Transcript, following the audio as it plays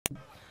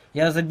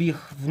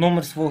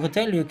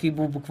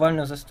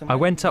I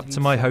went up to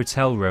my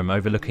hotel room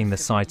overlooking the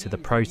site of the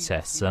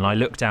protests and I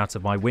looked out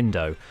of my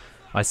window.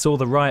 I saw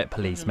the riot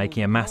police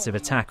making a massive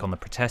attack on the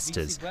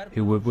protesters,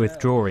 who were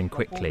withdrawing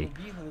quickly.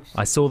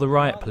 I saw the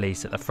riot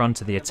police at the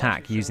front of the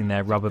attack using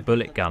their rubber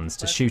bullet guns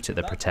to shoot at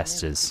the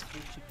protesters.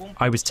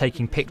 I was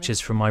taking pictures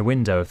from my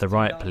window of the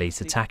riot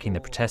police attacking the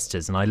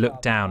protesters, and I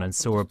looked down and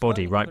saw a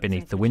body right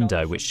beneath the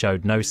window which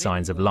showed no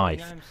signs of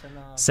life.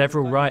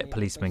 Several riot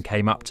policemen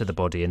came up to the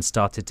body and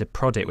started to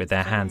prod it with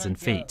their hands and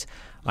feet.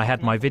 I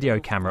had my video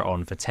camera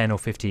on for 10 or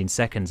 15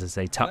 seconds as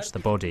they touched the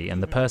body,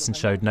 and the person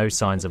showed no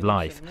signs of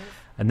life.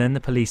 And then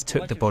the police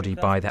took the body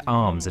by the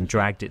arms and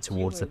dragged it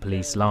towards the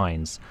police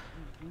lines.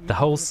 The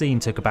whole scene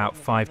took about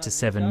 5 to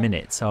 7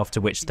 minutes,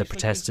 after which the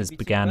protesters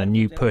began a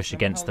new push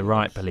against the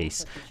riot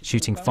police,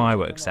 shooting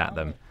fireworks at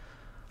them.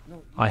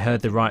 I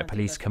heard the riot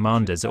police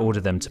commanders order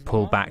them to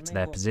pull back to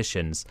their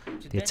positions.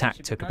 The attack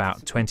took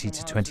about 20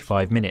 to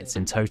 25 minutes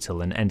in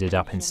total and ended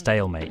up in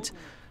stalemate.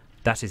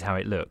 That is how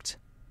it looked.